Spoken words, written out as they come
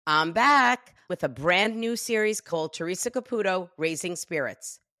I'm back with a brand new series called Teresa Caputo, Raising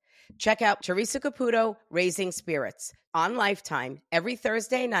Spirits. Check out Teresa Caputo, Raising Spirits on Lifetime every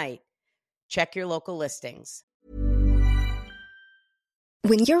Thursday night. Check your local listings.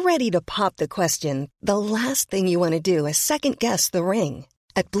 When you're ready to pop the question, the last thing you want to do is second-guess the ring.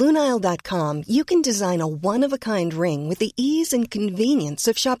 At BlueNile.com, you can design a one-of-a-kind ring with the ease and convenience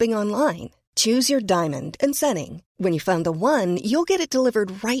of shopping online. Choose your diamond and setting. When you find the one, you'll get it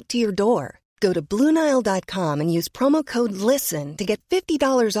delivered right to your door. Go to BlueNile.com and use promo code LISTEN to get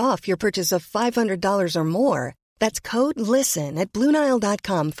 $50 off your purchase of $500 or more. That's code LISTEN at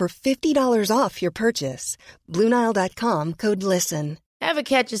BlueNile.com for $50 off your purchase. BlueNile.com, code LISTEN. Ever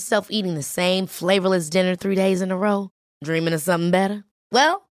catch yourself eating the same flavorless dinner 3 days in a row? Dreaming of something better?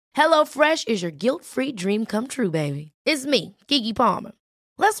 Well, HelloFresh is your guilt-free dream come true, baby. It's me, Keke Palmer.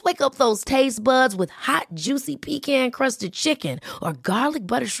 Let's wake up those taste buds with hot, juicy pecan-crusted chicken or garlic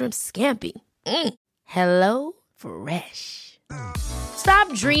butter shrimp scampi. Hello Fresh.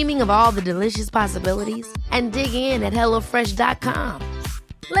 Stop dreaming of all the delicious possibilities and dig in at HelloFresh.com.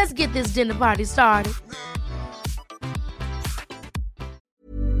 Let's get this dinner party started.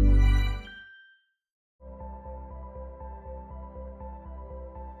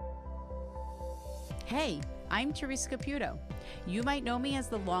 Hey, I'm Teresa Caputo. You might know me as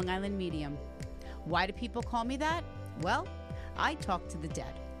the Long Island Medium. Why do people call me that? Well, I talk to the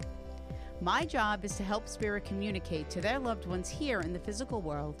dead. My job is to help spirit communicate to their loved ones here in the physical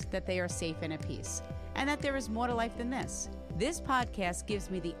world that they are safe and at peace, and that there is more to life than this. This podcast gives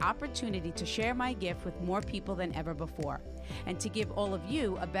me the opportunity to share my gift with more people than ever before, and to give all of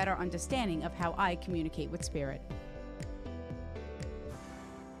you a better understanding of how I communicate with spirit.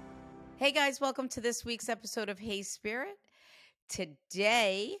 Hey guys, welcome to this week's episode of Hey Spirit.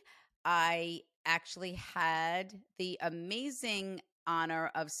 Today, I actually had the amazing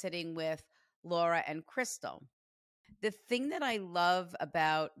honor of sitting with Laura and Crystal. The thing that I love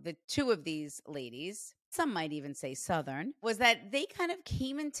about the two of these ladies, some might even say Southern, was that they kind of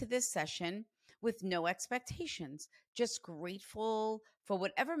came into this session with no expectations, just grateful for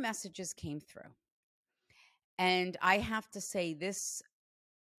whatever messages came through. And I have to say, this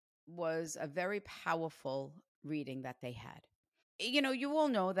was a very powerful reading that they had. You know, you all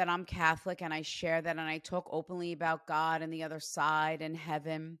know that I'm Catholic and I share that and I talk openly about God and the other side and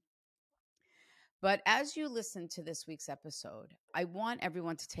heaven. But as you listen to this week's episode, I want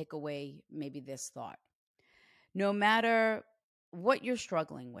everyone to take away maybe this thought. No matter what you're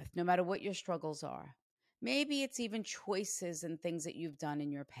struggling with, no matter what your struggles are, maybe it's even choices and things that you've done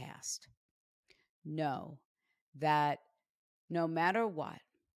in your past. Know that no matter what,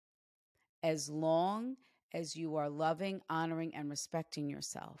 as long as you are loving, honoring, and respecting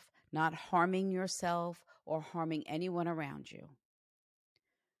yourself, not harming yourself or harming anyone around you,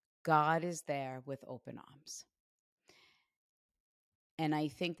 God is there with open arms. And I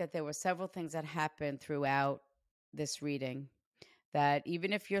think that there were several things that happened throughout this reading that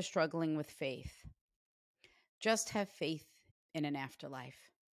even if you're struggling with faith, just have faith in an afterlife,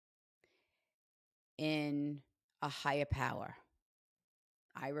 in a higher power.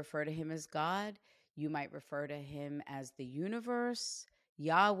 I refer to him as God. You might refer to him as the universe,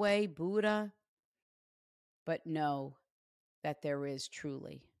 Yahweh, Buddha. But know that there is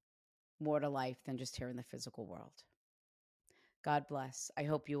truly more to life than just here in the physical world. God bless. I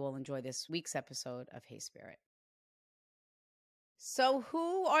hope you all enjoy this week's episode of Hey Spirit. So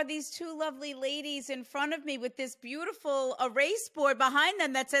who are these two lovely ladies in front of me with this beautiful erase board behind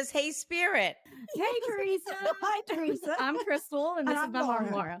them that says Hey Spirit? Hey, Teresa. Hi, Teresa. I'm Crystal, and this is my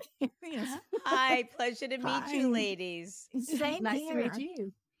mom, Laura. Yes. Hi, pleasure to meet you, Fine. ladies. Same Nice here. to meet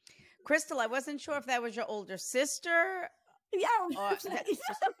you. Crystal, I wasn't sure if that was your older sister. Yeah. Or-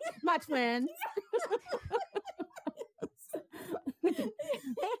 My twin.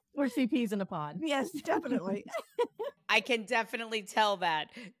 We're CPs in a pod. Yes, definitely. I can definitely tell that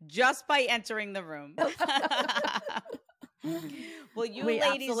just by entering the room. Well, you We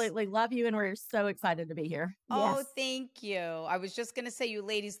ladies absolutely love you, and we're so excited to be here. Oh, Yes. thank you. I was just going to say you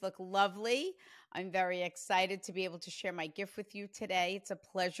ladies look lovely. I'm very excited to be able to share my gift with you today. It's a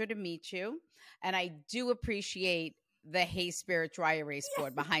pleasure to meet you. And I do appreciate the Hey Spirit dry erase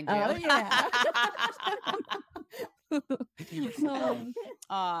board behind you. Oh,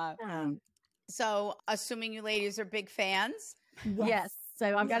 yeah. So, assuming you ladies are big fans. Yes.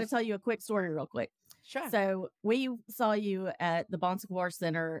 So I've got to tell you a quick story real quick. Sure. So we saw you at the Bon Secours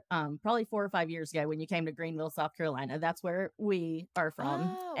Center probably 4 or 5 years ago when you came to Greenville, South Carolina. That's where we are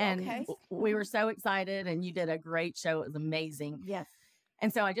from. Oh, and okay. we were so excited, and you did a great show. It was amazing. Yes.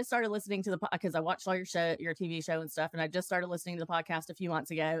 And so I just started listening to because I watched all your TV show and stuff. And I just started listening to the podcast a few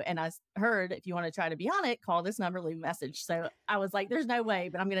months ago. And I heard, if you want to try to be on it, call this number, leave a message. So I was like, there's no way,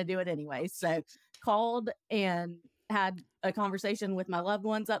 but I'm going to do it anyway. So called and had a conversation with my loved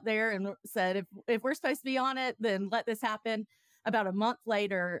ones up there and said, if we're supposed to be on it, then let this happen. About a month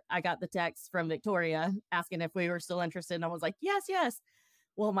later, I got the text from Victoria asking if we were still interested. And I was like, yes, yes.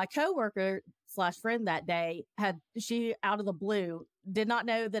 Well, my coworker / friend that day she out of the blue, did not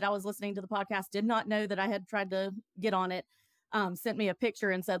know that I was listening to the podcast, did not know that I had tried to get on it, sent me a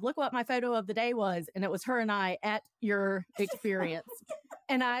picture and said, look what my photo of the day was. And it was her and I at your experience.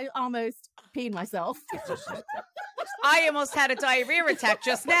 And I almost peed myself. I almost had a diarrhea attack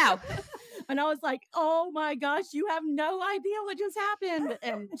just now. And I was like, oh my gosh, you have no idea what just happened.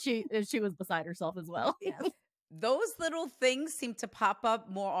 And she was beside herself as well. Yes. Those little things seem to pop up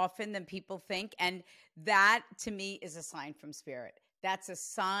more often than people think. And that, to me, is a sign from spirit. That's a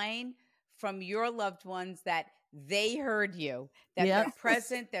sign from your loved ones that they heard you, that they're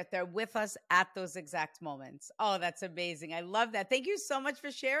present, that they're with us at those exact moments. Oh, that's amazing. I love that. Thank you so much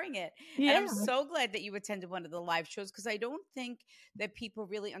for sharing it. Yeah. And I'm so glad that you attended one of the live shows, because I don't think that people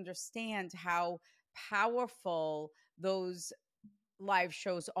really understand how powerful those live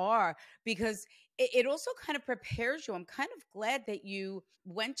shows are, because it also kind of prepares you. I'm kind of glad that you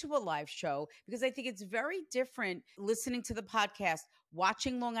went to a live show, because I think it's very different listening to the podcast,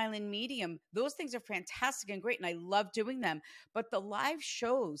 watching Long Island Medium. Those things are fantastic and great, and I love doing them. But the live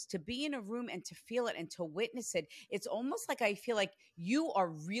shows, to be in a room and to feel it and to witness it, it's almost like I feel like you are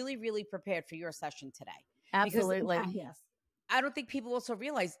really, really prepared for your session today. Absolutely. Yes. I don't think people also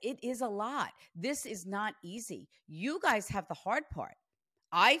realize it is a lot. This is not easy. You guys have the hard part.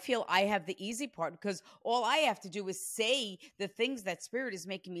 I feel I have the easy part, because all I have to do is say the things that spirit is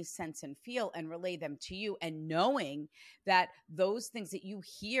making me sense and feel and relay them to you, and knowing that those things that you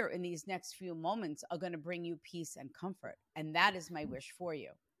hear in these next few moments are going to bring you peace and comfort. And that is my wish for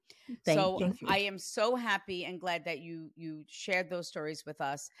you. Thank you. I am so happy and glad that you shared those stories with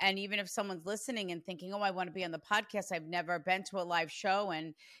us. And even if someone's listening and thinking, oh, I want to be on the podcast, I've never been to a live show.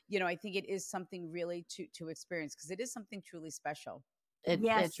 And, I think it is something really to experience, because it is something truly special. It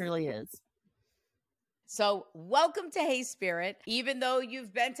truly is. So welcome to Hey Spirit. Even though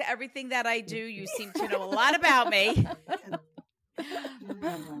you've been to everything that I do, you seem to know a lot about me.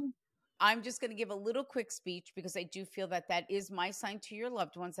 I'm just going to give a little quick speech, because I do feel that that is my sign to your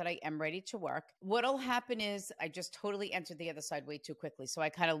loved ones that I am ready to work. What'll happen is I just totally entered the other side way too quickly. So I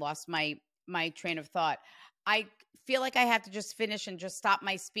kind of lost my train of thought. I feel like I have to just finish and just stop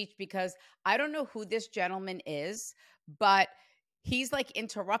my speech, because I don't know who this gentleman is, but he's like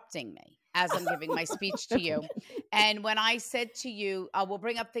interrupting me as I'm giving my speech to you. And when I said to you, we'll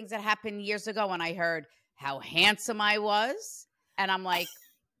bring up things that happened years ago, and I heard how handsome I was, and I'm like,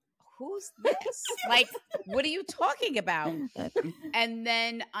 who's this? Like, what are you talking about? And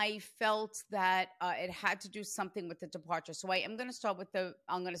then I felt that it had to do something with the departure. So I am going to start with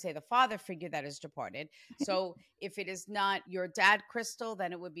I'm going to say the father figure that is departed. So if it is not your dad, Crystal,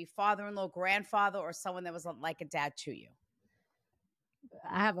 then it would be father-in-law, grandfather, or someone that was like a dad to you.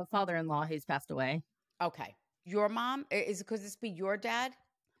 I have a father-in-law who's passed away. Okay. Your mom? Could this be your dad?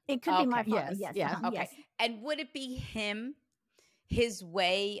 It could be my Okay. father. Yes. Yes. Yeah. Okay. Yes. And would it be his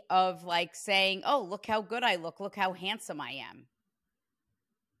way of like saying, oh, look how good I look how handsome I am?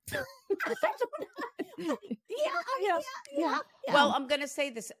 Yeah. Well, I'm going to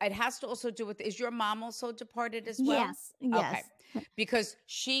say this. It has to also do with, is your mom also departed as well? Yes. Yes. Okay. Because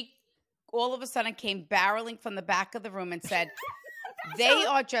she all of a sudden came barreling from the back of the room and said, they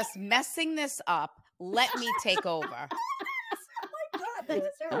are just messing this up. Let me take over.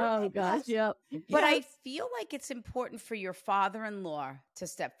 Oh gosh. Yep. But I feel like it's important for your father-in-law to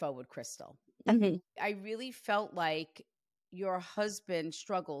step forward, Crystal. Mm-hmm. I really felt like your husband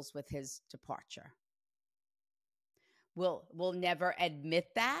struggles with his departure. Will never admit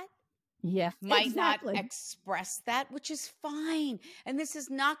that. Yeah. Might not express that, which is fine. And this is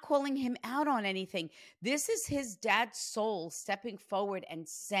not calling him out on anything. This is his dad's soul stepping forward and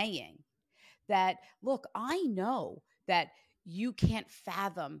saying that, look, I know that you can't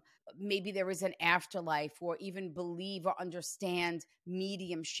fathom maybe there is an afterlife, or even believe or understand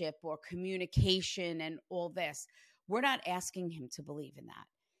mediumship or communication and all this. We're not asking him to believe in that.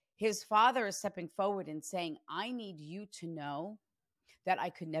 His father is stepping forward and saying, I need you to know that I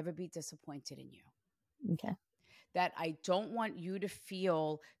could never be disappointed in you. Okay. That I don't want you to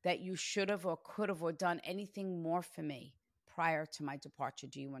feel that you should have or could have or done anything more for me prior to my departure.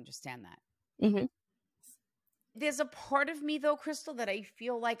 Do you understand that? Mm-hmm. There's a part of me though, Crystal, that I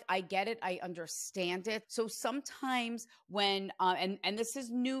feel like I get it. I understand it. So sometimes when, and this is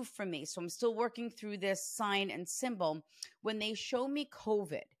new for me, so I'm still working through this sign and symbol. When they show me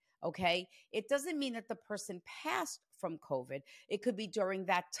COVID, okay, it doesn't mean that the person passed from COVID. It could be during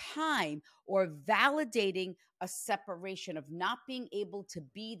that time, or validating a separation of not being able to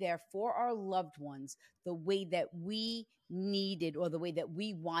be there for our loved ones the way that we needed, or the way that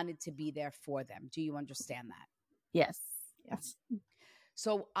we wanted to be there for them. Do you understand that? Yes. Yes.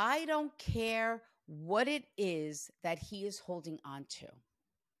 So I don't care what it is that he is holding on to.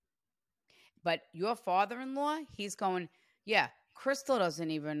 But your father-in-law, he's going, yeah, Crystal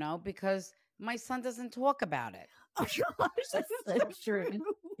doesn't even know because my son doesn't talk about it. Oh gosh, That's so true.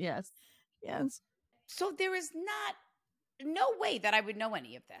 Yes. Yes. So there is no way that I would know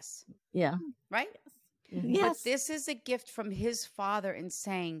any of this, Yeah. right? Mhm. Yes. But this is a gift from his father in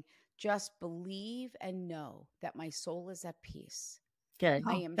saying, just believe and know that my soul is at peace. Good.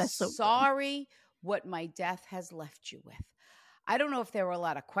 I Oh, am that's so good. sorry what my death has left you with. I don't know if there were a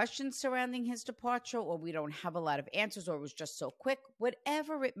lot of questions surrounding his departure, or we don't have a lot of answers, or it was just so quick,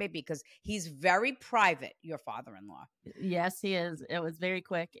 whatever it may be, because he's very private, your father-in-law. Yes, he is. It was very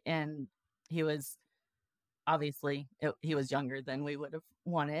quick, and he was obviously he was younger than we would have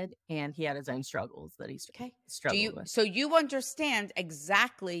wanted, and he had his own struggles that he Okay. struggled with. So you understand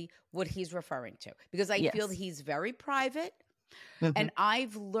exactly what he's referring to, because I feel Yes. he's very private. Mhm. And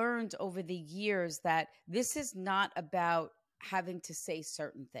I've learned over the years that this is not about having to say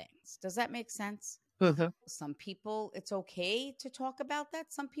certain things. Does that make sense? Mhm. Some people, it's okay to talk about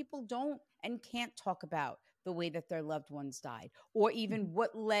that. Some people don't and can't talk about the way that their loved ones died, or even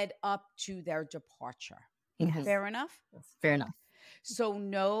what led up to their departure. Mhm. Fair enough? Fair enough. So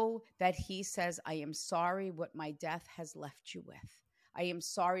know that he says, I am sorry what my death has left you with. I am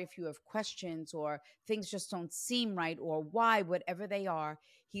sorry if you have questions, or things just don't seem right, or why, whatever they are.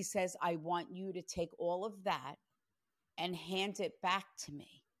 He says, I want you to take all of that and hand it back to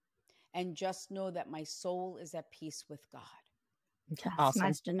me. And just know that my soul is at peace with God, That's Awesome.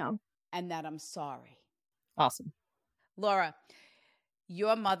 nice to know. and that I'm sorry. Awesome. Laura,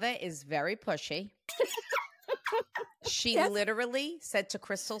 your mother is very pushy. She Yes. literally said to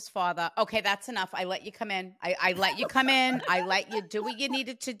Crystal's father, okay, that's enough. I let you come in. I let you come in. I let you do what you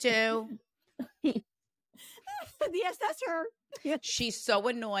needed to do. Yes, that's her. Yes. She's so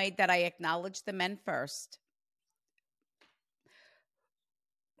annoyed that I acknowledged the men first.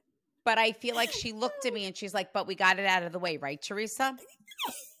 But I feel like she looked at me and she's like, but we got it out of the way, right, Teresa?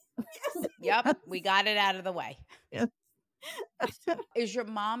 Yep, we got it out of the way. Yes. Is your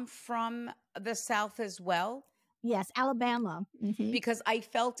mom from the South as well? Yes, Alabama. Mhm. Because I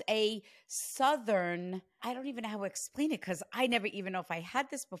felt a Southern, I don't even know how to explain it, because I never even know if I had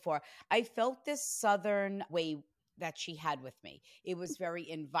this before. I felt this Southern way that she had with me. It was very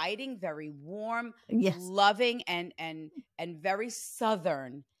inviting, very warm, Yes. loving, and very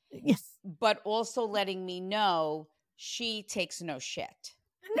Southern, Yes. but also letting me know she takes no shit.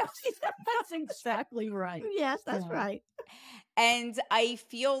 No, That's exactly right. yes, that's Yeah. right. And I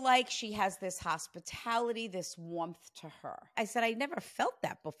feel like she has this hospitality, this warmth to her. I said, I never felt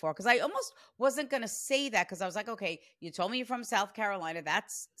that before, because I almost wasn't going to say that, because I was like, okay, you told me you're from South Carolina.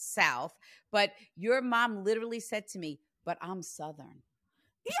 That's South. But your mom literally said to me, but I'm Southern.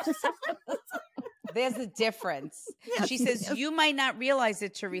 There's a difference. Yes, She says, yes. you might not realize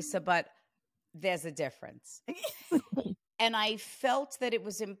it, Teresa, but there's a difference. And I felt that it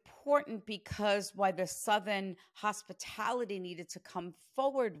was important, because why the Southern hospitality needed to come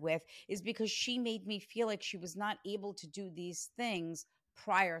forward with is because she made me feel like she was not able to do these things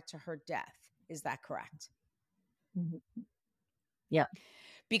prior to her death. Is that correct? Mhm. Yeah.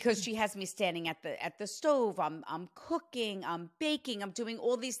 Because she has me standing at the stove. I'm cooking, I'm baking, I'm doing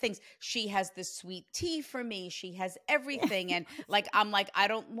all these things. She has the sweet tea for me. She has everything. And like, I'm like, I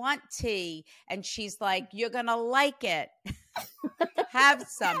don't want tea. And she's like, you're going to like it. Have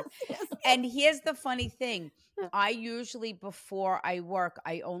some. Yes. And here's the funny thing. I usually, before I work,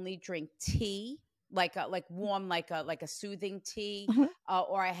 I only drink tea, like warm, like a soothing tea, Mhm.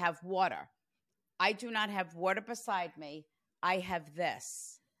 or I have water. I do not have water beside me. I have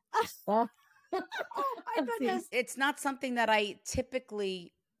this. Oh my goodness. It's not something that I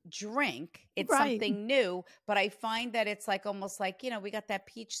typically drink. It's Right. something new, but I find that it's like almost like, we got that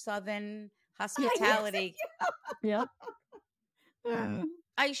peach Southern hospitality. Yep.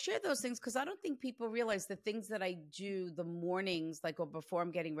 I share those things because I don't think people realize the things that I do the mornings, like, or before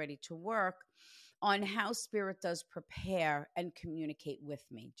I'm getting ready to work. on how spirit does prepare and communicate with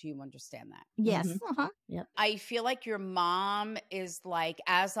me. Do you understand that? Yes. Mhm. Yep. I feel like your mom is like,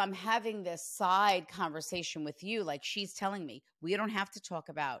 as I'm having this side conversation with you, like she's telling me, we don't have to talk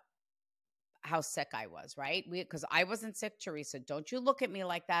about how sick I was, right? Because I wasn't sick, Teresa. Don't you look at me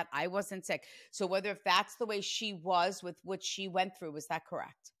like that. I wasn't sick. So whether if that's the way she was with what she went through, is that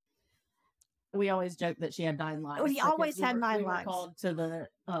correct? We always joke that she had 9 lives. We always had 9 we were lives. called to the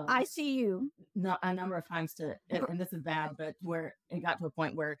ICU. a number of times and this is bad, but where it got to a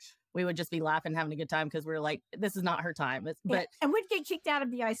point where we would just be laughing, having a good time because we were like, this is not her time. But And we'd get kicked out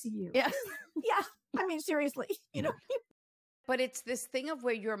of the ICU. yeah, Yeah. I mean, seriously, But it's this thing of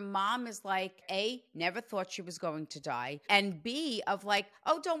where your mom is like, A, never thought she was going to die, and B, of like,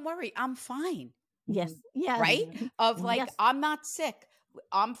 oh, don't worry, I'm fine, Yes. Yes. right? Of like, Yes. I'm not sick.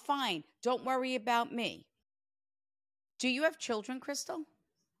 I'm fine. Don't worry about me. Do you have children, Crystal?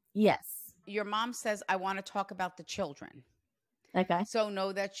 yes. Your mom says, I want to talk about the children. Okay. So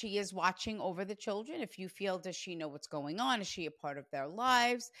know that she is watching over the children. If you feel, does she know what's going on? Is she a part of their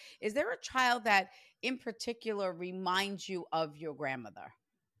lives? Is there a child that in particular reminds you of your grandmother?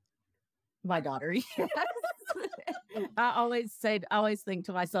 My daughter. Yes. I always think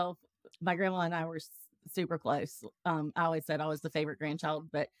to myself, my grandma and I were super close. I always said I was the favorite grandchild,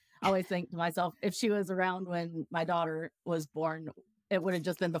 but I always think to myself, if she was around when my daughter was born, it would have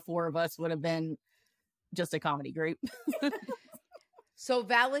just been the 4 of us would have been just a comedy group. So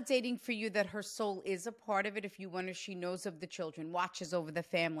validating for you that her soul is a part of it. If you wonder, she knows of the children, watches over the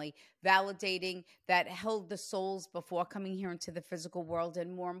family, validating that held the souls before coming here into the physical world,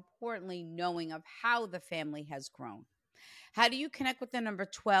 and more importantly, knowing of how the family has grown. How do you connect with the number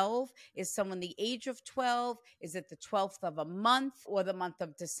 12? Is someone the age of 12? Is it the 12th of a month or the month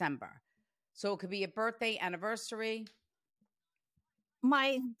of December? So it could be a birthday, anniversary.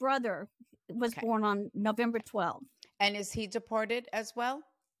 My brother was Okay. born on November 12th. And is he departed as well?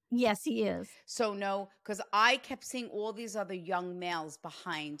 Yes, he is. So no, because I kept seeing all these other young males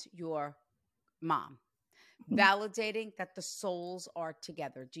behind your mom, validating that the souls are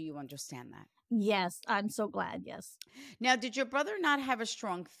together. Do you understand that? Yes, I'm so glad. Yes. Now, did your brother not have a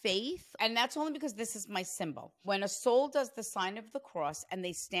strong faith? And that's only because this is my symbol. When a soul does the sign of the cross and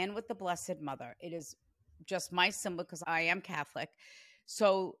they stand with the Blessed Mother, it is just my symbol because I am Catholic.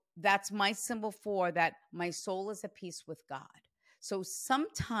 So that's my symbol for that my soul is at peace with God. So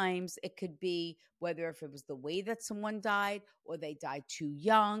sometimes it could be whether if it was the way that someone died or they died too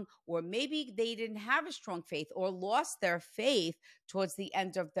young, or maybe they didn't have a strong faith or lost their faith towards the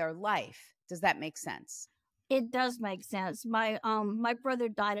end of their life. Does that make sense? It does make sense. My brother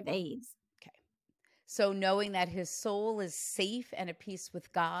died of AIDS. So knowing that his soul is safe and at peace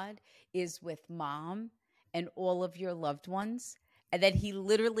with God is with mom and all of your loved ones. And then he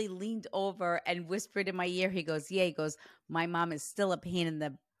literally leaned over and whispered in my ear. He goes, yeah, he goes, my mom is still a pain in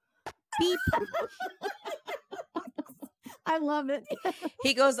the beep. I love it.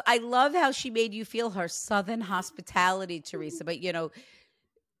 He goes, I love how she made you feel her Southern hospitality, Teresa. But, you know,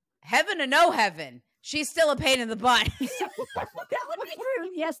 heaven or no heaven, she's still a pain in the butt. That would be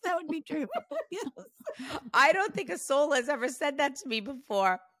true. Yes, that would be true. Yes. I don't think a soul has ever said that to me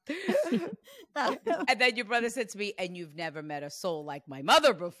before. And then your brother said to me, and you've never met a soul like my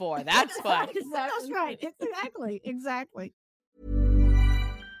mother before. That's fun. That's right. Exactly.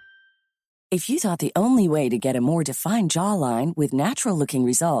 If you thought the only way to get a more defined jawline with natural-looking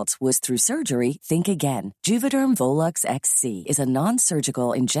results was through surgery, think again. Juvederm Volux XC is a non-surgical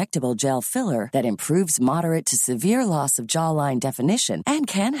injectable gel filler that improves moderate to severe loss of jawline definition and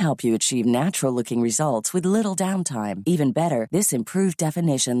can help you achieve natural-looking results with little downtime. Even better, this improved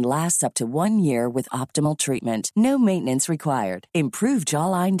definition lasts up to 1 year with optimal treatment. No maintenance required. Improve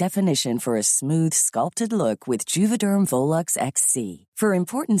jawline definition for a smooth, sculpted look with Juvederm Volux XC. For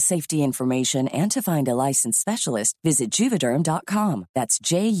important safety information and to find a licensed specialist, visit Juvederm.com. That's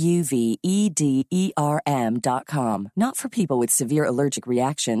JUVEDERM.com. Not for people with severe allergic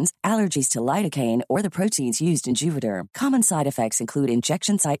reactions, allergies to lidocaine, or the proteins used in Juvederm. Common side effects include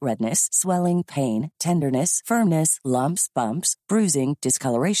injection site redness, swelling, pain, tenderness, firmness, lumps, bumps, bruising,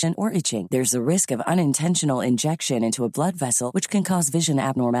 discoloration, or itching. There's a risk of unintentional injection into a blood vessel, which can cause vision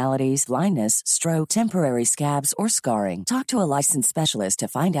abnormalities, blindness, stroke, temporary scabs, or scarring. Talk to a licensed specialist to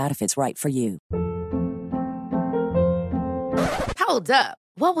find out if it's right for you. Hold up.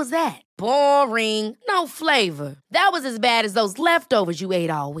 What was that? Boring. No flavor. That was as bad as those leftovers you ate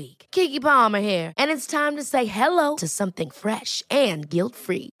all week. Keke Palmer here, and it's time to say hello to something fresh and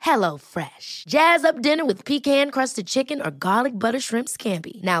guilt-free. Hello Fresh. Jazz up dinner with pecan-crusted chicken or garlic butter shrimp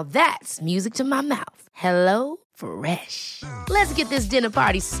scampi. Now that's music to my mouth. Hello Fresh. Let's get this dinner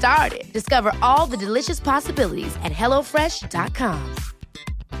party started. Discover all the delicious possibilities at hellofresh.com.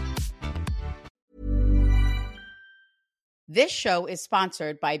 This show is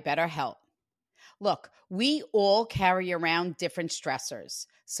sponsored by BetterHelp. Look, we all carry around different stressors.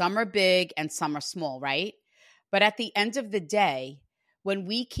 Some are big and some are small, right? But at the end of the day, when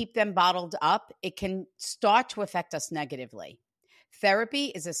we keep them bottled up, it can start to affect us negatively. Therapy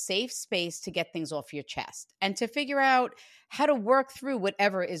is a safe space to get things off your chest and to figure out how to work through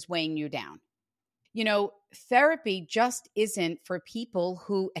whatever is weighing you down. You know, therapy just isn't for people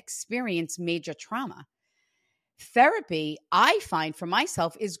who experience major trauma. Therapy, I find for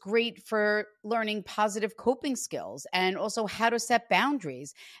myself, is great for learning positive coping skills and also how to set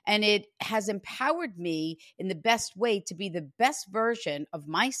boundaries. And it has empowered me in the best way to be the best version of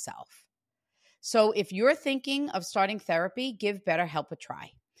myself. So if you're thinking of starting therapy, give BetterHelp a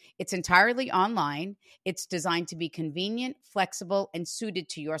try. It's entirely online. It's designed to be convenient, flexible, and suited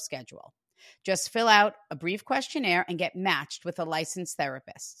to your schedule. Just fill out a brief questionnaire and get matched with a licensed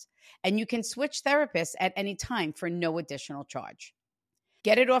therapist. And you can switch therapists at any time for no additional charge.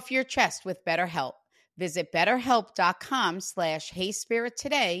 Get it off your chest with BetterHelp. Visit BetterHelp.com/HeySpirit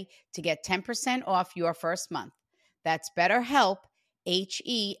today to get 10% off your first month. That's BetterHelp,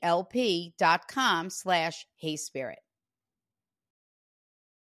 HELP.com/HeySpirit.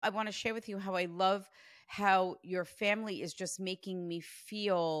 I want to share with you how I love how your family is just making me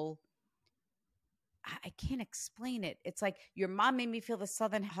feel, I can't explain it. It's like your mom made me feel the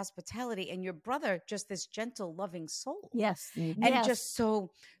Southern hospitality and your brother just this gentle, loving soul. Yes. And Yes. just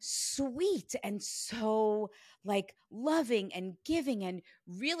so sweet and so like loving and giving and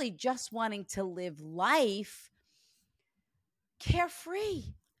really just wanting to live life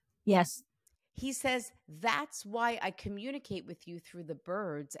carefree. Yes. He says, that's why I communicate with you through the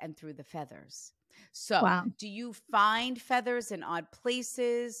birds and through the feathers. So Wow. do you find feathers in odd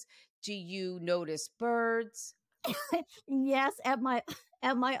places? Do you notice birds? Yes, at my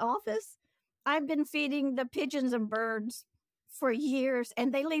office, I've been feeding the pigeons and birds for years,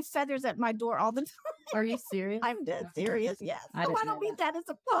 and they leave feathers at my door all the time. Are you serious? I'm dead serious. Yes. I Oh, didn't I know don't mean that. that as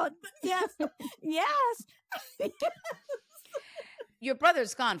a pun, but yes, yes. Your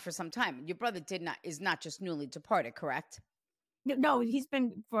brother's gone for some time. Your brother is not just newly departed, correct? No, he's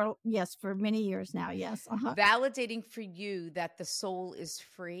been for many years now. Yes. Uh-huh. Validating for you that the soul is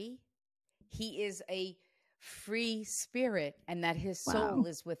free. He is a free spirit and that his soul Wow.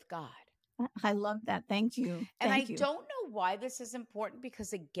 is with God. I love that. Thank you. And Thank I you. don't know why this is important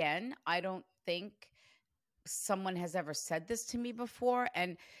because, again, I don't think someone has ever said this to me before.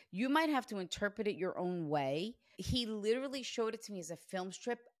 And you might have to interpret it your own way. He literally showed it to me as a film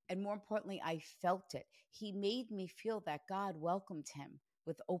strip. And more importantly, I felt it. He made me feel that God welcomed him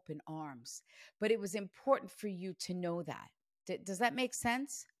with open arms. But it was important for you to know that. Does that make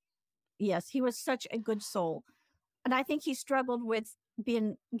sense? Yes, he was such a good soul. And I think he struggled with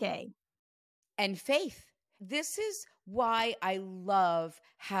being gay. And faith. This is why I love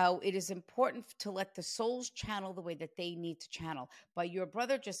how it is important to let the souls channel the way that they need to channel. By your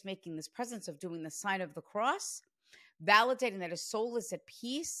brother just making this presence of doing the sign of the cross, validating that his soul is at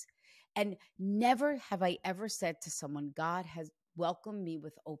peace. And never have I ever said to someone, God has welcomed me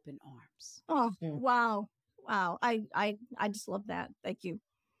with open arms. Oh, wow. Wow. I just love that. Thank you.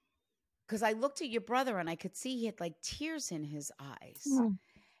 Because I looked at your brother and I could see he had like tears in his eyes. Mm.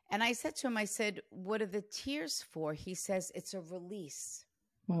 And I said to him, I said, what are the tears for? He says, it's a release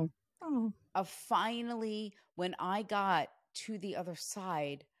Oh. of finally, when I got to the other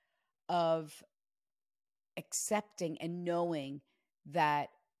side of accepting and knowing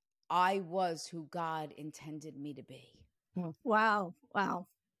that I was who God intended me to be. Wow. Wow.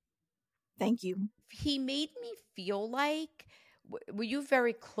 Thank you. He made me feel like, were you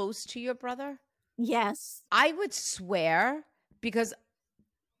very close to your brother? Yes. I would swear, because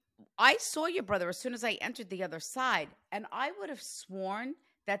I saw your brother as soon as I entered the other side, and I would have sworn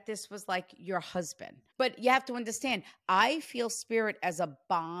that this was like your husband. But you have to understand, I feel spirit as a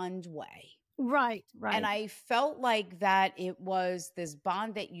bond way. Right. Right. And I felt like that it was this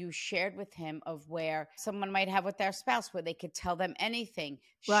bond that you shared with him of where someone might have with their spouse, where they could tell them anything,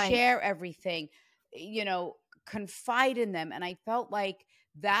 Right. share everything, confide in them. And I felt like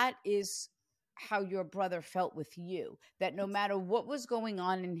that is how your brother felt with you, that no matter what was going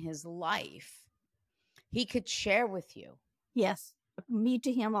on in his life, he could share with you. Yes. Me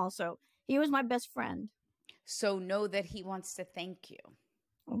to him also. He was my best friend. So know that he wants to thank you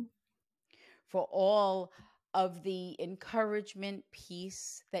Oh. for all of the encouragement,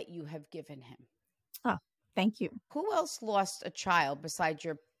 peace that you have given him. Oh, thank you. Who else lost a child besides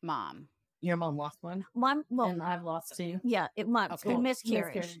your mom? Your mom lost one, Well, and I've lost two. yeah, it was Okay.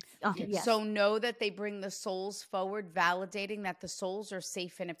 miscarriage. Yes. So know that they bring the souls forward, validating that the souls are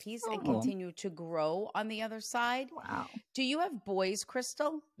safe and at peace and continue to grow on the other side. Wow. Do you have boys,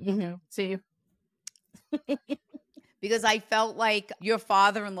 Crystal? Mm-hmm. See, Because I felt like your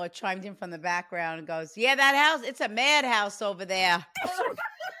father-in-law chimed in from the background and goes, yeah, that house, it's a madhouse over there.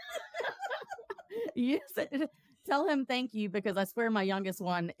 yes. Tell him thank you, because I swear my youngest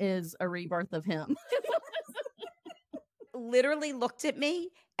one is a rebirth of him. Literally looked at me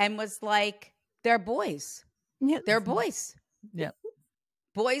and was like, they're boys. Yeah. They're boys. Yep.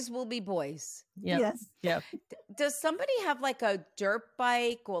 Boys will be boys. Yep. Yes. Yep. Does somebody have like a dirt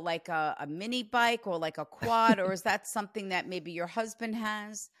bike or like a mini bike or like a quad, or is that something that maybe your husband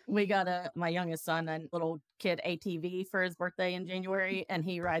has? We got my youngest son, a little kid ATV for his birthday in January, and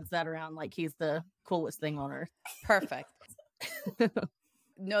he rides that around like he's the coolest thing on earth. Perfect.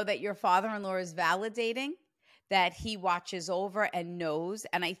 Know that your father-in-law is validating, that he watches over and knows.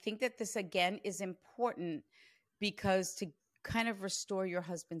 And I think that this, again, is important because to kind of restore your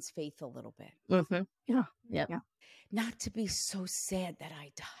husband's faith a little bit. Mm-hmm. Yeah. Yep. Yeah. Not to be so sad that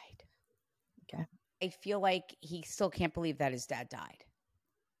I died. Okay. I feel like he still can't believe that his dad died.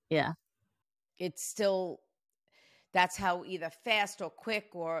 Yeah. It's still, that's how either fast or quick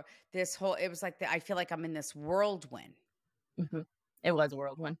or this whole, it was like, I feel like I'm in this whirlwind. Mm-hmm. It was a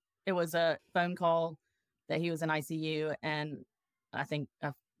whirlwind. It was a phone call that he was in ICU, and I think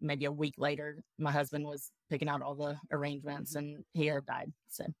maybe a week later, my husband was picking out all the arrangements, and he had died.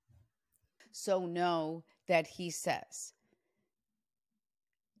 So know that he says,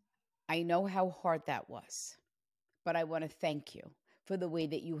 I know how hard that was, but I want to thank you for the way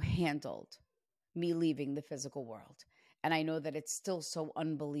that you handled me leaving the physical world. And I know that it's still so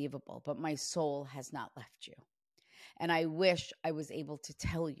unbelievable, but my soul has not left you. And I wish I was able to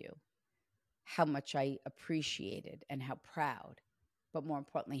tell you how much I appreciated and how proud, but more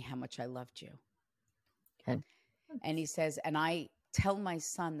importantly, how much I loved you. Okay. And he says, and I tell my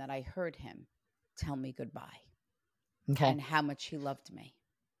son that I heard him tell me goodbye. Okay. And how much he loved me.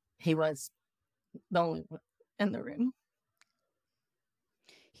 He was the only one in the room.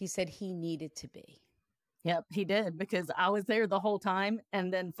 He said he needed to be. Yep, he did, because I was there the whole time.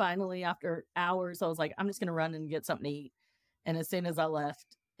 And then finally, after hours, I was like, I'm just going to run and get something to eat. And as soon as I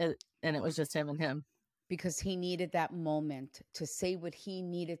left, and it was just him and him. Because he needed that moment to say what he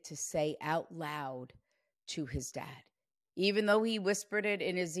needed to say out loud to his dad. Even though he whispered it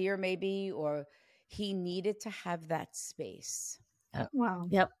in his ear maybe, or he needed to have that space. Wow.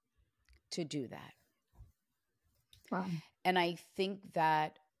 Yep. To do that. Wow. And I think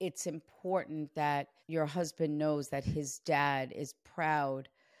that it's important that your husband knows that his dad is proud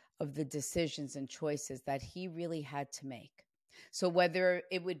of the decisions and choices that he really had to make. So whether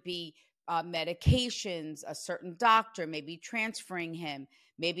it would be medications, a certain doctor, maybe transferring him,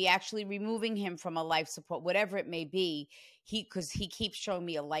 maybe actually removing him from a life support, whatever it may be, because he keeps showing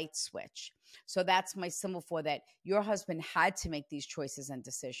me a light switch. So that's my symbol for that. Your husband had to make these choices and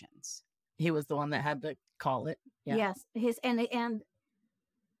decisions. He was the one that had to call it. Yeah. Yes. And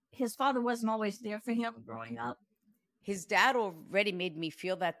his father wasn't always there for him growing up. His dad already made me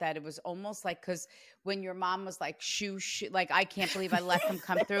feel that it was almost like, because when your mom was like, shoo, like, I can't believe I let them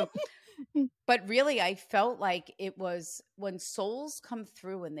come through. But really, I felt like it was when souls come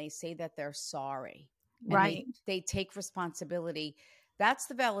through and they say that they're sorry. Right. They take responsibility. That's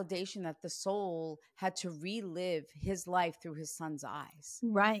the validation that the soul had to relive his life through his son's eyes.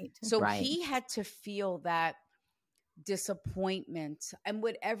 Right. So right. he had to feel that disappointment and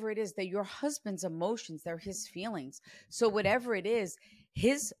whatever it is, that your husband's emotions, they're his feelings. So whatever it is,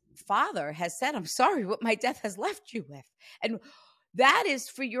 his father has said, I'm sorry what my death has left you with. And that is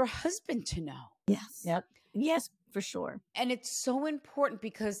for your husband to know. Yes. Yep. Yes, for sure. And it's so important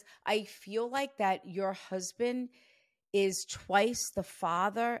because I feel like that your husband is twice the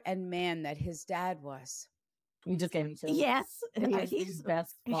father and man that his dad was. You just gave him chills. Yes. He's the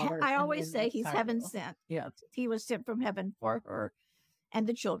best father. I in always the say he's entire heaven world. sent. Yeah. He was sent from heaven for her and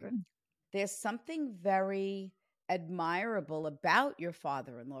the children. There's something very admirable about your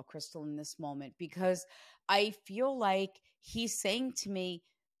father-in-law, Crystal, in this moment, because I feel like he's saying to me,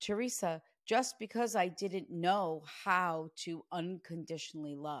 Teresa, just because I didn't know how to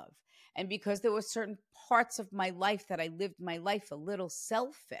unconditionally love, and because there were certain parts of my life that I lived my life a little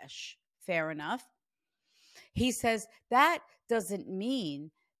selfish, fair enough. He says that doesn't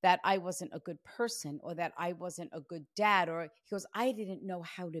mean that I wasn't a good person or that I wasn't a good dad, or he goes, I didn't know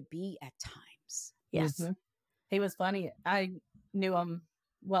how to be at times. Yes. Mm-hmm. He was funny. I knew him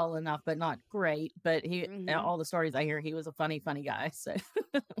well enough, but not great. But he, all the stories I hear, he was a funny guy. So,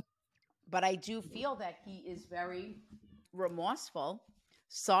 But I do feel that he is very remorseful,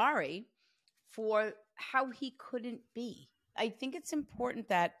 sorry for how he couldn't be. I think it's important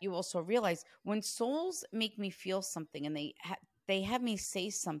that you also realize when souls make me feel something and they have me say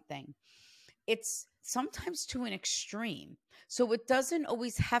something, it's sometimes to an extreme. So it doesn't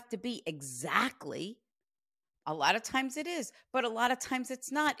always have to be exactly. A lot of times it is, but a lot of times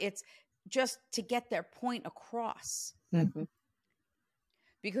it's not. It's just to get their point across. Mhm.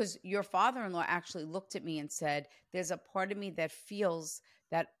 Because your father-in-law actually looked at me and said, there's a part of me that feels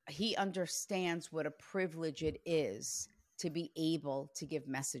that he understands what a privilege it is to be able to give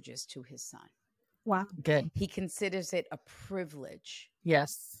messages to his son. Wow. Good. He considers it a privilege.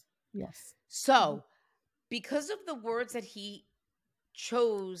 Yes. Yes. So, because of the words that he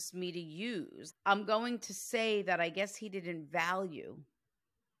chose me to use, I'm going to say that I guess he didn't value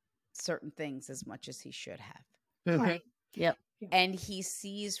certain things as much as he should have. Mhm. Right. Yep. And he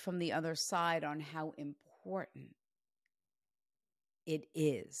sees from the other side on how important it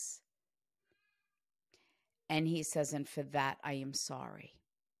is. And he says, and for that, I am sorry.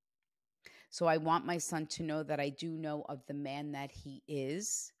 So I want my son to know that I do know of the man that he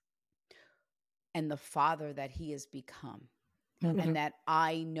is and the father that he has become. Mhm. And that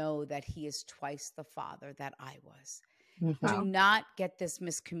I know that he is twice the father that I was. Mhm. Do not get this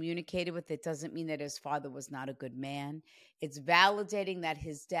miscommunicated with. It doesn't mean that his father was not a good man. It's validating that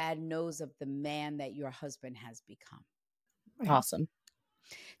his dad knows of the man that your husband has become. Awesome.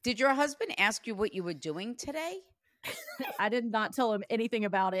 Did your husband ask you what you were doing today? I did not tell him anything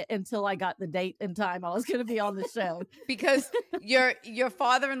about it until I got the date and time I was going to be on the show. Because your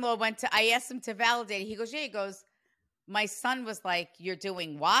father-in-law I asked him to validate it. He goes, yeah, he goes, my son was like, you're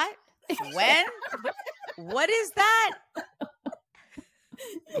doing what? When? What is that?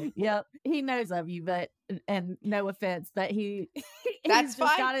 Yep, he knows of you, but and no offense, but That's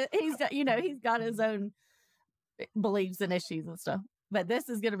fine. He's got his own beliefs and issues and stuff. But this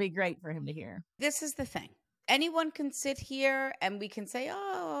is going to be great for him to hear. This is the thing. Anyone can sit here and we can say,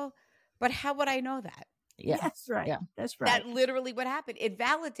 oh, but how would I know that? Yeah, That's right. Yeah. That's right. That literally what happened. It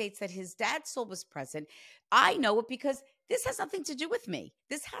validates that his dad's soul was present. I know it because this has nothing to do with me.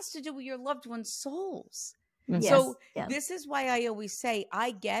 This has to do with your loved one's souls. Mhm. Yes, So yes. this is why I always say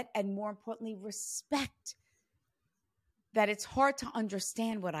I get, and more importantly, respect that it's hard to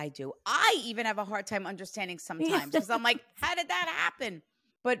understand what I do. I even have a hard time understanding sometimes because I'm like, how did that happen?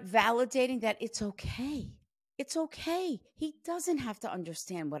 But validating that it's okay. It's okay. He doesn't have to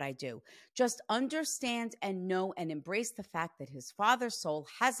understand what I do. Just understand and know and embrace the fact that his father's soul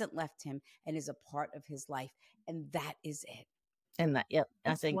hasn't left him and is a part of his life. And that is it. And that, yep,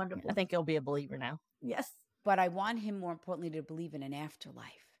 That's wonderful. I think he'll be a believer now. Yes. But I want him, more importantly, to believe in an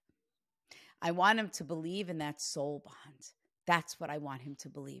afterlife. I want him to believe in that soul bond. That's what I want him to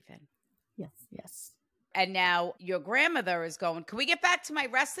believe in. Yes, yes. And now your grandmother is going, can we get back to my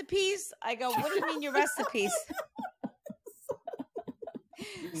recipes? I go, what do you mean your recipes?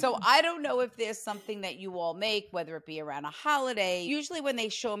 So I don't know if there's something that you all make, whether it be around a holiday. Usually when they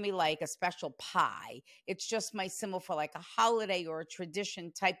show me like a special pie, it's just my symbol for like a holiday or a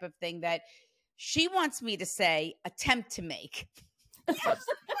tradition type of thing that she wants me to say, attempt to make.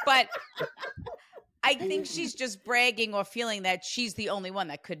 But I think she's just bragging or feeling that she's the only one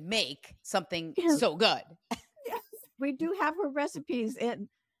that could make something so good. Yes. We do have her recipes in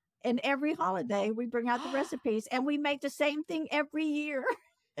every holiday. We bring out the recipes and we make the same thing every year.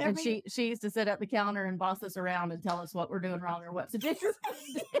 And she used to sit at the counter and boss us around and tell us what we're doing wrong or what to do.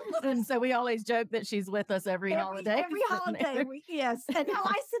 And so we always joke that she's with us every holiday. Every holiday. Yes. And now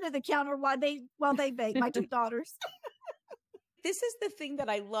I sit at the counter while they bake, my two daughters. This is the thing that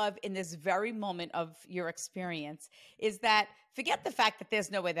I love in this very moment of your experience is that forget the fact that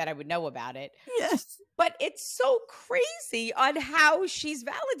there's no way that I would know about it. Yes. But it's so crazy on how she's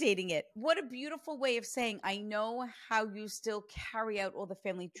validating it. What a beautiful way of saying, I know how you still carry out all the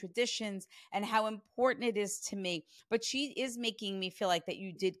family traditions and how important it is to me. But she is making me feel like that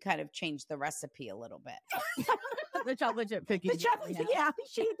you did kind of change the recipe a little bit. The chocolate chip cookies. The chocolate, yeah,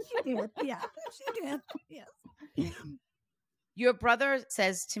 she did. Yeah, she did. Yes. Your brother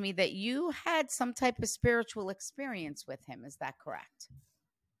says to me that you had some type of spiritual experience with him. Is that correct?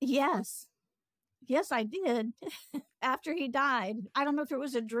 Yes. Yes, I did. After he died, I don't know if it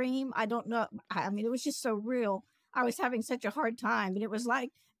was a dream. I don't know. I mean, it was just so real. I was having such a hard time. And it was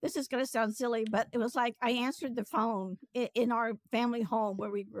like, this is going to sound silly, but it was like I answered the phone in our family home where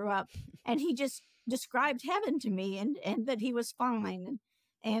we grew up. And he just described heaven to me and that he was fine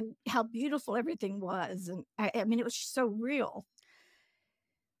and how beautiful everything was. And I mean, it was just so real.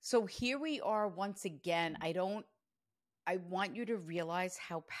 So here we are once again. I I want you to realize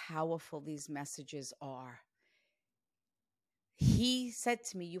how powerful these messages are. He said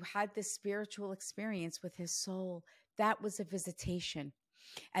to me, you had this spiritual experience with his soul. That was a visitation.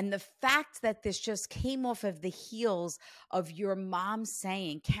 And the fact that this just came off of the heels of your mom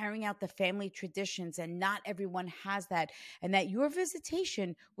saying, carrying out the family traditions, and not everyone has that, and that your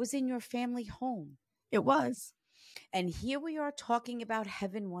visitation was in your family home. It was. And here we are talking about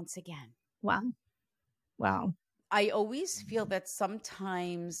heaven once again. Wow. Wow. I always feel that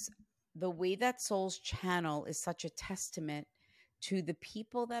sometimes the way that souls channel is such a testament to the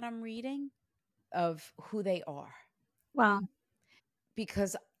people that I'm reading of who they are. Wow.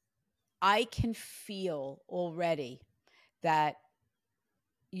 Because I can feel already that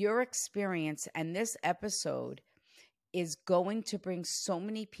your experience and this episode is going to bring so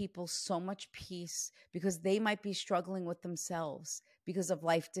many people so much peace, because they might be struggling with themselves because of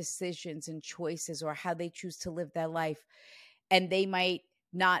life decisions and choices, or how they choose to live their life. And they might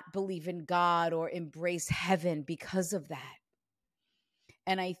not believe in God or embrace heaven because of that.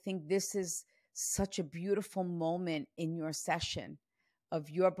 And I think this is such a beautiful moment in your session of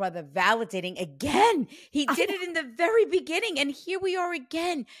your brother validating again. He did it in the very beginning. And here we are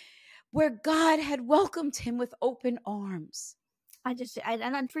again, where God had welcomed him with open arms.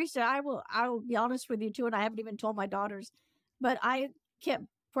 And Teresa, I will be honest with you too, and I haven't even told my daughters, but I kept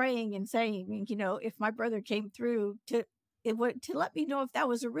praying and saying, if my brother came through to let me know if that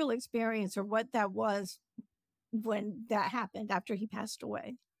was a real experience or what that was when that happened after he passed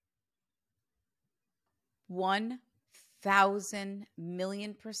away.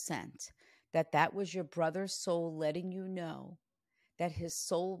 1,000,000,000% that was your brother's soul letting you know that his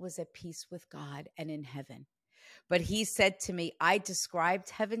soul was at peace with God and in heaven. But he said to me, I described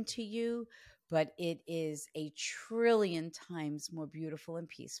heaven to you, but it is a trillion times more beautiful and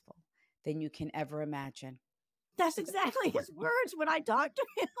peaceful than you can ever imagine. That's exactly his words when I talked to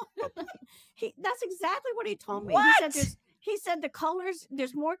him. That's exactly what he told me. What? He said the colors,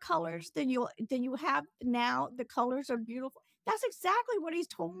 there's more colors than you have now. The colors are beautiful. That's exactly what he's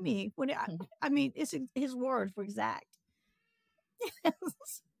told me. It's his words were exact.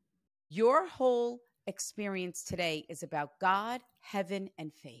 Your whole experience today is about God, heaven,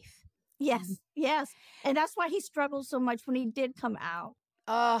 and faith. Yes. And that's why he struggled so much when he did come out.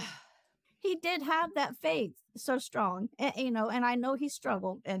 He did have that faith so strong, and I know he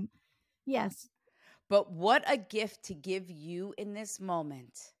struggled, and yes. But what a gift to give you in this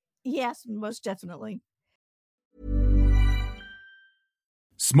moment. Yes, most definitely.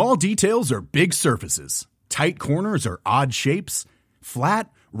 Small details are big surfaces. Tight corners are odd shapes. Flat,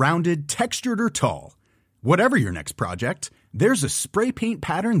 rounded, textured, or tall. Whatever your next project, there's a spray paint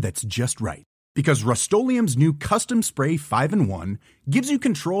pattern that's just right. Because Rust-Oleum's new Custom Spray 5-in-1 gives you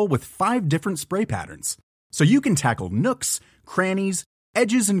control with 5 different spray patterns. So you can tackle nooks, crannies,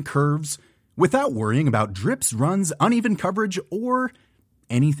 edges, and curves without worrying about drips, runs, uneven coverage, or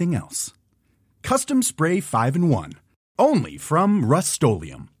anything else. Custom Spray 5-in-1. Only from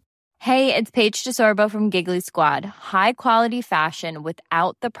Rust-Oleum. Hey, it's Paige DeSorbo from Giggly Squad. High quality fashion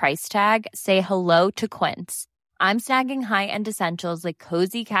without the price tag. Say hello to Quince. I'm snagging high-end essentials like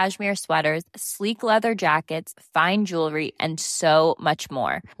cozy cashmere sweaters, sleek leather jackets, fine jewelry, and so much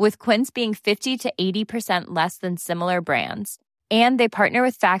more. With Quince being 50 to 80% less than similar brands. And they partner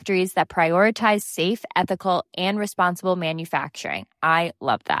with factories that prioritize safe, ethical, and responsible manufacturing. I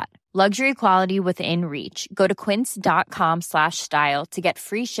love that. Luxury quality within reach. Go to quince.com/style to get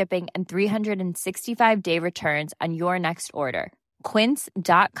free shipping and 365-day returns on your next order.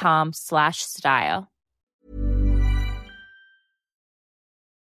 Quince.com/style.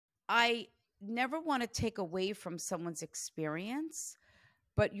 I never want to take away from someone's experience,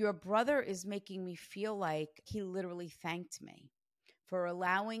 but your brother is making me feel like he literally thanked me for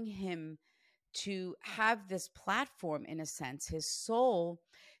allowing him to have this platform, in a sense, his soul,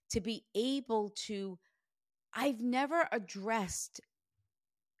 to be able to. I've never addressed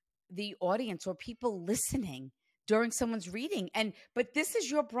the audience or people listening during someone's reading. But this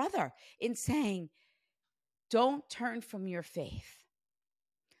is your brother in saying, don't turn from your faith.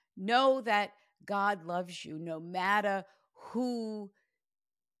 Know that God loves you no matter who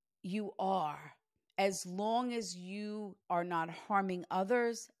you are, as long as you are not harming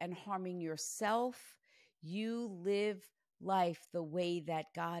others and harming yourself. You live life the way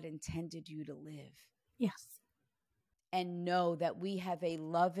that God intended you to live. Yes. And know that we have a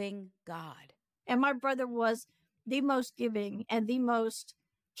loving God. And my brother was the most giving and the most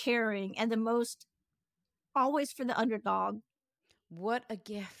caring and the most always for the underdog. What a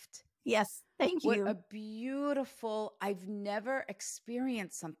gift. Yes, thank you. What a beautiful, I've never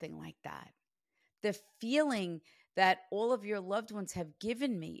experienced something like that. The feeling that all of your loved ones have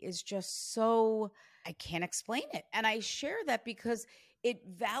given me is just so, I can't explain it. And I share that because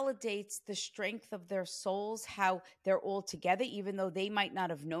it validates the strength of their souls, how they're all together, even though they might not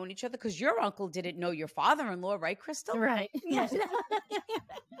have known each other. Because your uncle didn't know your father-in-law, right, Crystal? Right. Yes.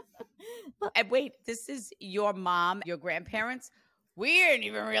 And wait, this is your mom, your grandparents? We didn't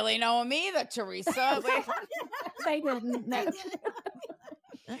even really know him either, Teresa. They didn't. No.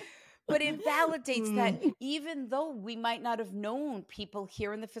 But it validates that even though we might not have known people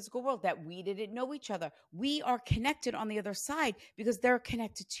here in the physical world, that we didn't know each other, we are connected on the other side because they're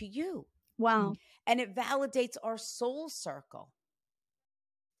connected to you. Wow. And it validates our soul circle.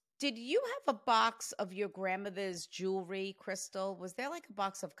 Did you have a box of your grandmother's jewelry, Crystal? Was there like a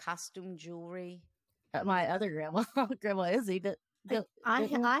box of costume jewelry? My other grandma, Grandma Izzy,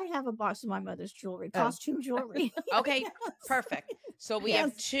 I have a box of my mother's jewelry, costume jewelry. Okay, perfect. So we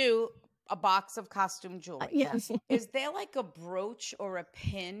have a box of costume jewelry. Yes. Is there like a brooch or a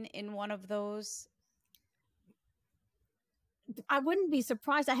pin in one of those? I wouldn't be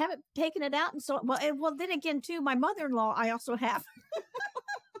surprised. I haven't taken it out, and so well. Then again, too, my mother-in-law, I also have.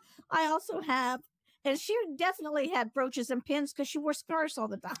 And she definitely had brooches and pins because she wore scarves all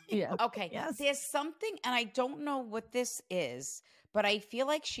the time. Yeah. Okay. Yes. There's something, and I don't know what this is, but I feel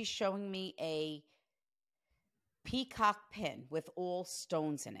like she's showing me a peacock pin with all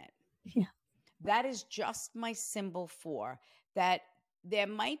stones in it. Yeah. That is just my symbol for that. There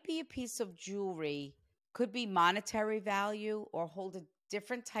might be a piece of jewelry, could be monetary value or hold a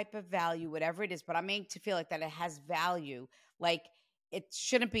different type of value, whatever it is, but I'm made to feel like that it has value. Like it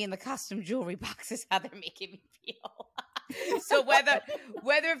shouldn't be in the costume jewelry box is how they're making me feel. So whether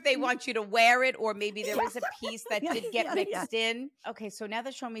if they want you to wear it or maybe there is a piece that did get mixed in. Okay, so now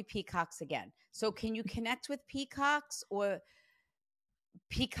they're showing me peacocks again. So can you connect with peacocks or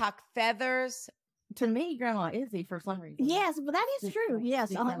peacock feathers? To me, Grandma Izzy, for some reason. Yes, but that is true.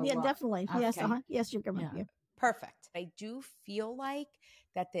 Yes, yeah, definitely. Okay. Yes, yes, you're going. Yeah. Perfect. I do feel like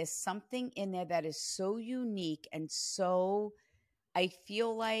that there's something in there that is so unique and so, I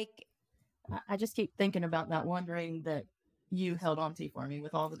feel like. I just keep thinking about that one ring that you held on to for me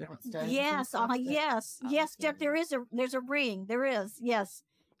with all the different stones. Yes, yes. There's a ring. There is. Yes,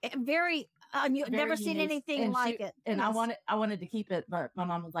 very. You've never seen unique. anything And like it. And Yes. I wanted to keep it, but my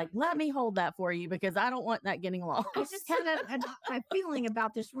mom was like, "Let me hold that for you because I don't want that getting lost." I just had a feeling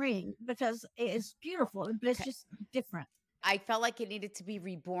about this ring because it's beautiful, but it's just different. I felt like it needed to be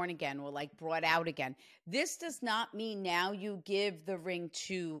reborn again or like brought out again. This does not mean now you give the ring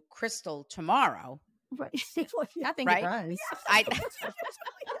to Crystal tomorrow. Right. I think Right? it does.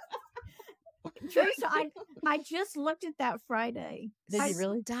 Teresa, I just looked at that Friday. Did you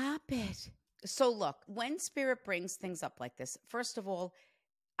really? Stop it. So look, when Spirit brings things up like this, first of all,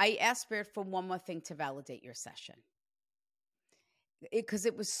 I asked Spirit for one more thing to validate your session. Because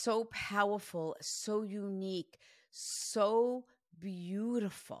it was so powerful, so unique, so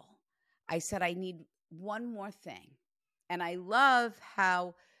beautiful. I said, I need one more thing. And I love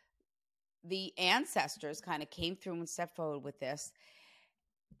how the ancestors kind of came through and stepped forward with this.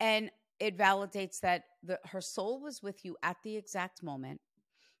 And it validates that her soul was with you at the exact moment.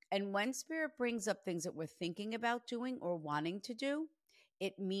 And when Spirit brings up things that we're thinking about doing or wanting to do,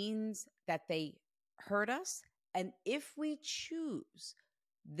 it means that they heard us. And if we choose,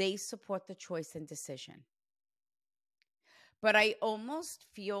 they support the choice and decision. But I almost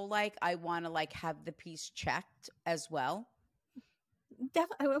feel like I want to like have the piece checked as well.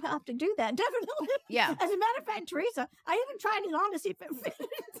 I will have to do that. Definitely. Yeah. As a matter of fact, Teresa, I even tried it on to see if it fit.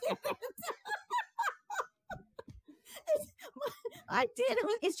 I did.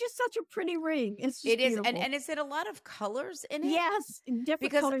 It's just such a pretty ring. It's just beautiful. And is it a lot of colors in it? Yes,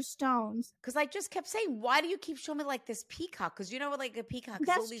 different colored stones. Because I just kept saying, why do you keep showing me like this peacock? Because you know, like a peacock, is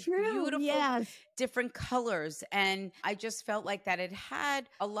That's all these true. beautiful, Yes. different colors, and I just felt like that it had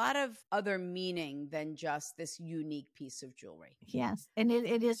a lot of other meaning than just this unique piece of jewelry. Yes, and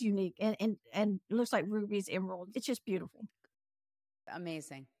it is unique, and it looks like rubies, emeralds. It's just beautiful.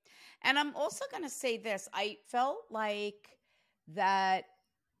 Amazing. And I'm also going to say this. I felt like that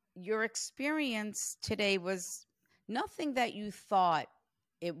your experience today was nothing that you thought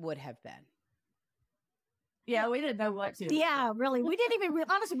it would have been. Yeah, we didn't know what to. Yeah, really. We didn't even,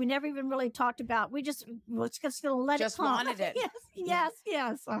 honestly, we never even really talked about, we just was just going to let Just it come. wanted it. Yes.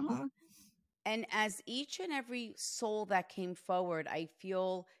 Uh-huh. And as each and every soul that came forward, I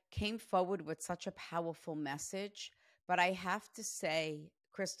feel came forward with such a powerful message. But I have to say,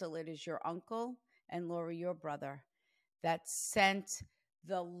 Crystal, it is your uncle and Lori, your brother, that sent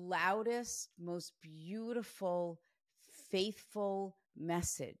the loudest, most beautiful, faithful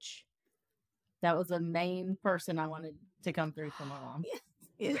message That was the main person I wanted to come through for my mom.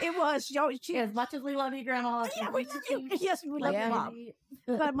 It was. She, As much as we love you, Grandma. yeah, we love you. Yes, we love you, Mom.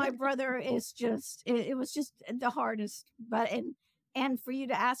 But my brother is just, it was just the hardest. But, and for you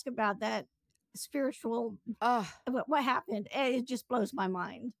to ask about that spiritual, what happened, it just blows my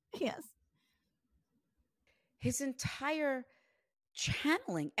mind. Yes. His entire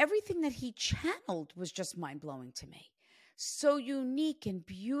channeling, everything that he channeled was just mind-blowing to me. So unique and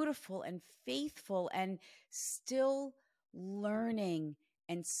beautiful and faithful, and still learning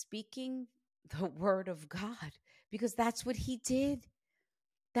and speaking the word of God, because that's what he did.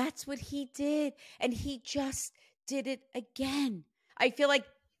 That's what he did. And he just did it again. I feel like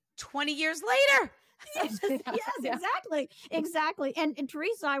 20 years later. Yes, exactly. And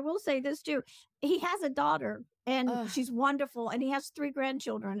Teresa, I will say this too. He has a daughter, and she's wonderful, and he has 3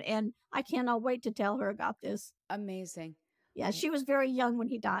 grandchildren, and I cannot wait to tell her about this. Amazing. Yeah, she was very young when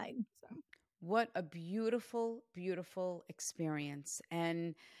he died. So. What a beautiful, beautiful experience.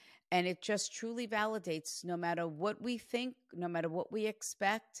 And it just truly validates no matter what we think, no matter what we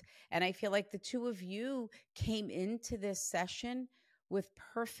expect. And I feel like the two of you came into this session with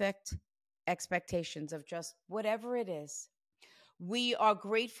perfect expectations of just whatever it is. We are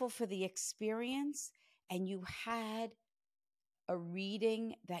grateful for the experience, and you had a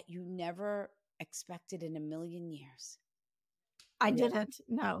reading that you never expected in a million years. I didn't.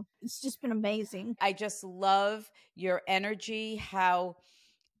 No, it's just been amazing. I just love your energy, how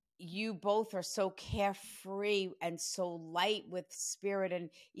you both are so carefree and so light with spirit.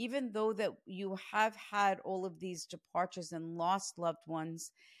 And even though that you have had all of these departures and lost loved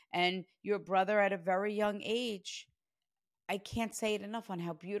ones, and your brother at a very young age, I can't say it enough on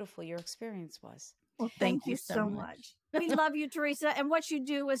how beautiful your experience was. Well, thank you so much. We love you, Teresa. And what you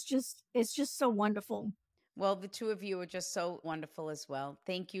do is it's just so wonderful. Well, the two of you are just so wonderful as well.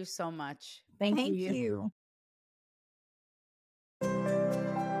 Thank you so much. Thank you.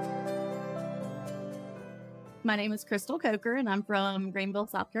 My name is Crystal Coker, and I'm from Greenville,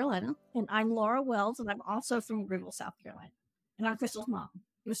 South Carolina. And I'm Laura Wells, and I'm also from Greenville, South Carolina. And I'm Crystal's mom.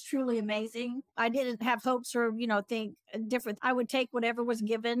 It was truly amazing. I didn't have hopes or, think different. I would take whatever was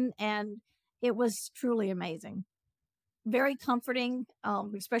given, and it was truly amazing. Very comforting,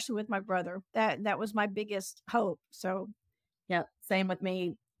 especially with my brother. That was my biggest hope. So, yeah, same with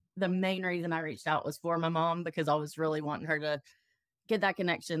me. The main reason I reached out was for my mom, because I was really wanting her to get that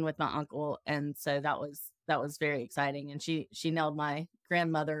connection with my uncle, and so that was very exciting. And she nailed my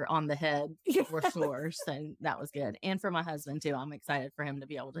grandmother on the head for sure. So that was good. And for my husband too, I'm excited for him to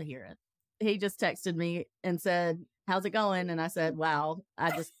be able to hear it. He just texted me and said, "How's it going?" And I said, "Wow,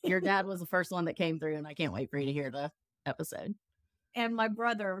 your dad was the first one that came through, and I can't wait for you to hear the episode." And my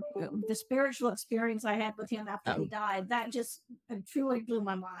brother, the spiritual experience I had with him after he died, that just truly blew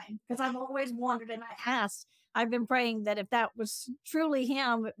my mind, because I've always wondered, and I've been praying that if that was truly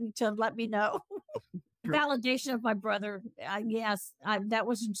him, to let me know. Validation of my brother. That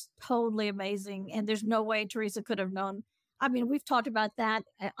was just totally amazing. And there's no way Teresa could have known. I mean, we've talked about that.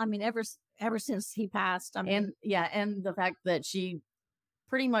 I mean, ever since he passed. And the fact that she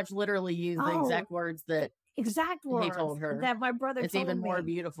pretty much literally used the exact words that he told her, that my brother it's told even me. more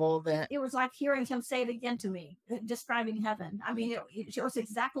beautiful than it was like hearing him say it again to me, describing heaven. I mean, it was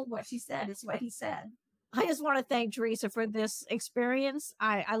exactly what she said. It's what he said. I just want to thank Teresa for this experience.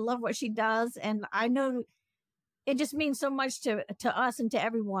 I love what she does, and I know it just means so much to us and to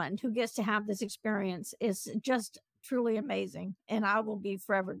everyone who gets to have this experience. It's just truly amazing, and I will be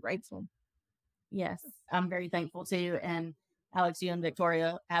forever grateful. Yes, I'm very thankful too. And Alex, you and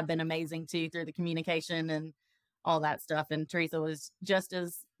Victoria have been amazing too through the communication and all that stuff. And Teresa was just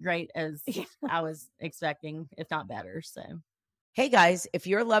as great as I was expecting, if not better. So, hey guys, if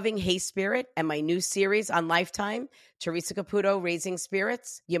you're loving Hey Spirit and my new series on Lifetime, Teresa Caputo Raising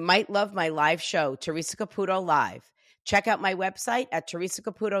Spirits, you might love my live show, Teresa Caputo Live. Check out my website at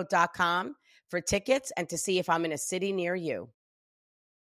teresacaputo.com for tickets and to see if I'm in a city near you.